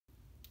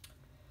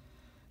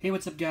Hey,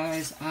 what's up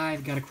guys?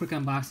 I've got a quick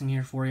unboxing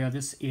here for you.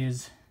 This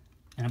is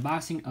an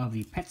unboxing of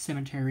the Pet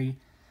Sematary,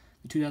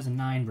 the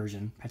 2009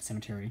 version, Pet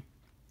Sematary,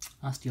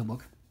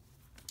 Steelbook.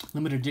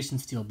 Limited edition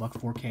Steelbook,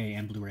 4K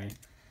and Blu-ray.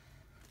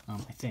 I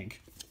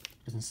think.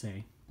 Doesn't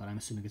say, but I'm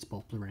assuming it's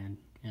both Blu-ray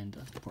and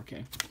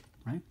 4K,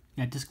 right?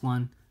 Yeah, disc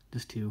 1,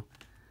 disc 2,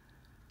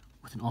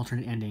 with an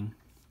alternate ending.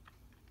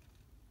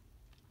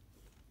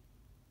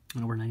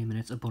 And over 90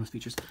 minutes of bonus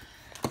features.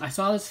 I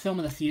saw this film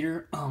in the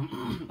theater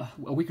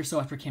a week or so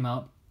after it came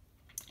out.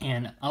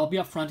 And I'll be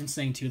upfront in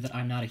saying, too, that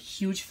I'm not a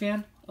huge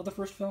fan of the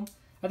first film.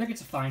 I think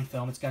it's a fine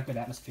film. It's got good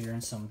atmosphere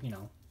and some, you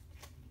know,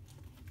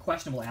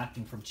 questionable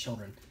acting from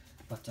children.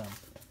 But,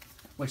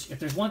 which, if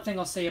there's one thing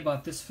I'll say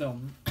about this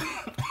film,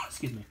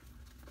 excuse me,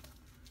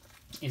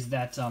 is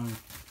that,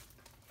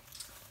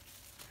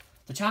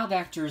 the child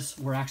actors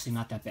were actually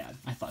not that bad.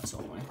 I thought so,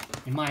 anyway.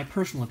 In my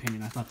personal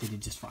opinion, I thought they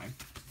did just fine.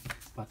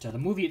 But, the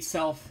movie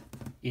itself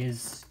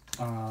is,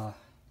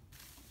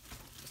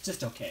 it's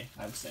just okay,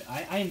 I would say.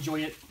 I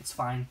enjoy it. It's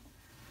fine.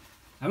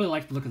 I really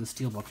like the look of the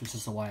Steelbook, which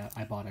is why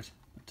I bought it.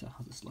 But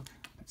how's this look?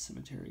 Pet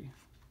Sematary.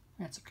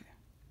 That's okay.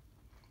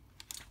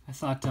 I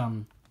thought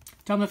Tom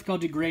Lithgow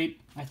did great,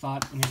 I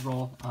thought, in his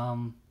role.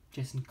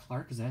 Jason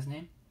Clarke, is that his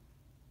name?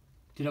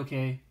 Did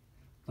okay.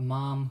 The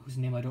mom, whose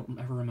name I don't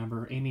ever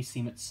remember, Amy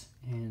Seimetz,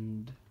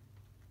 and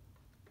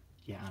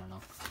yeah, I don't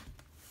know.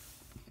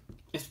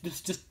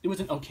 It was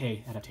an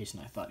okay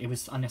adaptation, I thought. It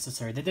was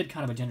unnecessary. They did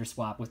kind of a gender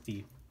swap with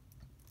the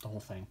whole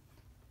thing,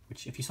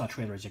 which if you saw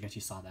trailers, I guess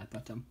you saw that.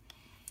 But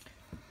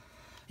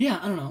yeah,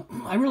 I don't know.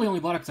 I really only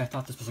bought it because I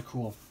thought this was a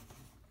cool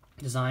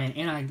design,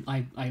 and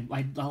I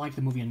like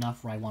the movie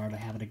enough where I wanted to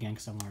have it again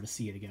because I wanted to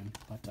see it again.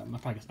 But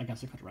I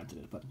guess I could have rented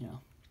it. But you know,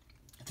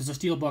 if there's a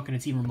Steelbook and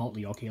it's even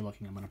remotely okay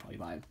looking, I'm gonna probably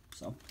buy it.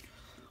 So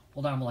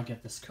hold on while I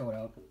get this code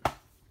out.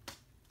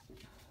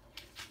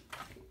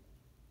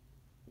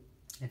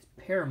 It's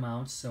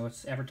Paramount, so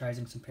it's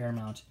advertising some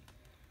Paramount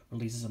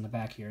releases on the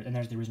back here. And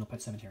there's the original Pet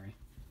Sematary,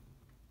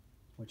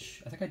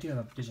 which I think I do have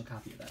a digital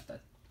copy of that I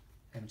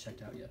haven't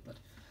checked out yet. But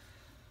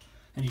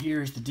and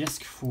here's the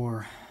disc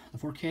for the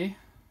 4K,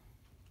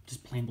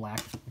 just plain black,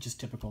 which is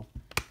typical,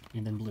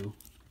 and then blue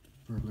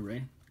for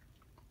Blu-ray.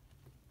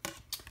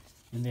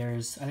 And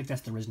there's, I think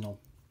that's the original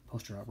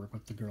poster artwork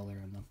with the girl there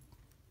and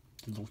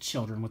the little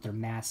children with their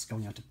masks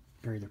going out to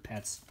bury their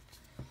pets.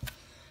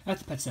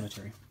 That's the Pet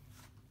Sematary.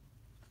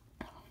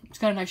 It's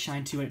got a nice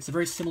shine to it. It's a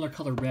very similar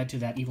color red to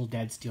that Evil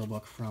Dead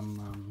Steelbook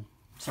from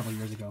several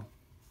years ago.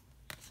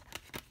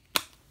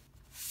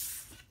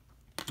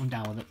 I'm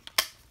down with it.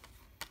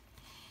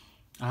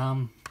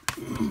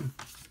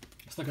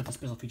 Let's look at the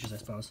special features, I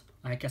suppose.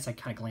 I guess I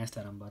kind of glanced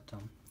at them, but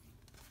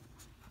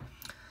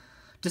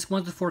disc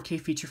 1's the 4K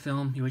feature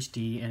film,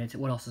 UHD, and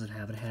what else does it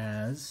have? It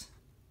has,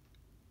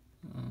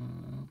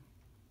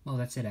 well,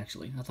 that's it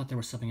actually. I thought there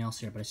was something else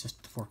here, but it's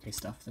just the 4K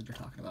stuff that they're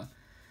talking about.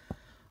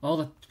 All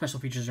the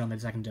special features are on the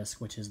second disc,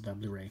 which is the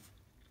Blu-ray.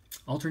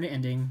 Alternate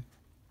ending,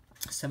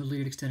 7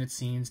 deleted extended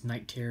scenes,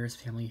 night terrors,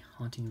 family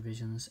haunting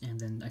visions, and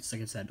then,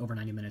 like I said, over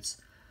 90 minutes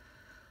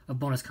of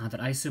bonus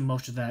content. I assume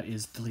most of that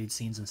is deleted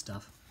scenes and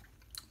stuff.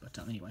 But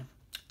anyway,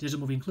 digital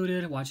movie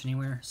included, watch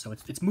anywhere. So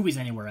it's movies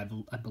anywhere,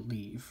 I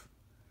believe.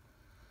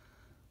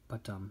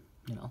 But,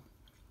 you know,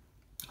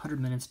 100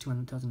 minutes,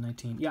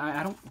 2019. Yeah,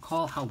 I don't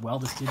recall how well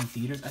this did in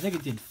theaters. I think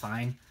it did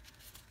fine.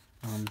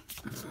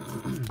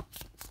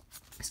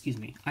 Excuse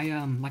me.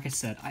 Like I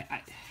said,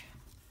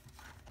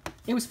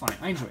 it was fine.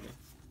 I enjoyed it.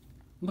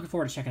 I'm looking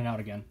forward to checking it out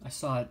again. I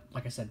saw it,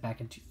 like I said, back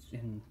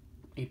in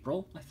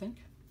April, I think.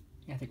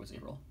 Yeah, I think it was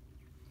April.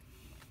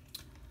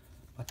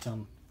 But,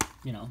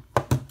 you know,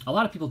 a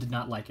lot of people did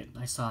not like it.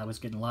 I saw I was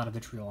getting a lot of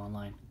vitriol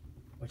online,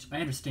 which I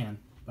understand,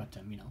 but,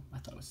 you know, I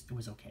thought it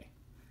was okay.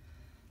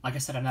 Like I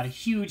said, I'm not a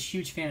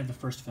huge fan of the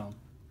first film,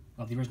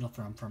 of the original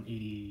film from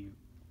 80,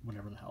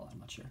 whatever the hell, I'm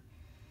not sure.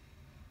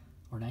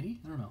 Or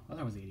 90? I don't know. I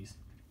thought it was the 80s.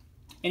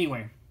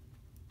 Anyway,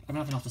 I have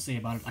nothing else to say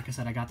about it. Like I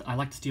said, I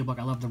like the Steelbook.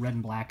 I love the red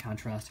and black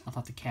contrast. I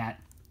thought the cat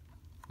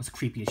was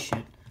creepy as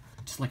shit,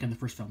 just like in the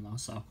first film, though.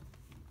 So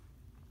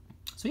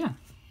yeah,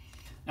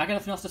 I got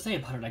nothing else to say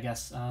about it. I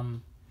guess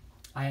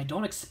I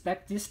don't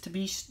expect this to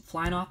be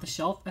flying off the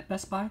shelf at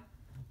Best Buy,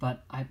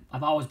 but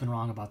I've always been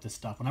wrong about this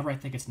stuff. Whenever I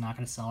think it's not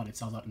going to sell it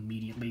sells out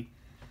immediately.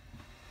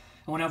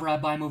 And whenever I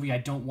buy a movie I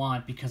don't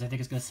want because I think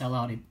it's going to sell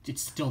out,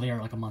 it's still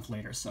there like a month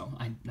later. So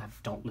I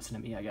don't listen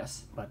to me, I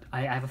guess. But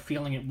I have a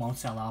feeling it won't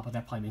sell out, but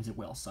that probably means it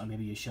will. So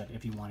maybe you should,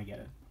 if you want to get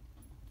it,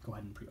 go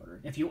ahead and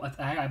pre-order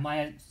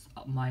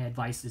it. My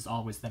advice is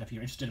always that if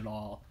you're interested at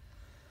all,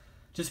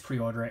 just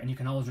pre-order it, and you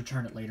can always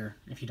return it later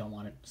if you don't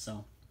want it.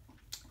 So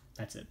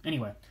that's it.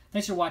 Anyway,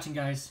 thanks for watching,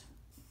 guys,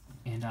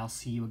 and I'll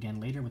see you again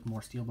later with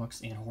more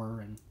Steelbooks and horror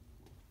and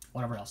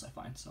whatever else I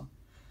find. So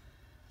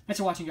thanks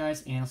for watching,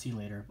 guys, and I'll see you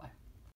later. Bye.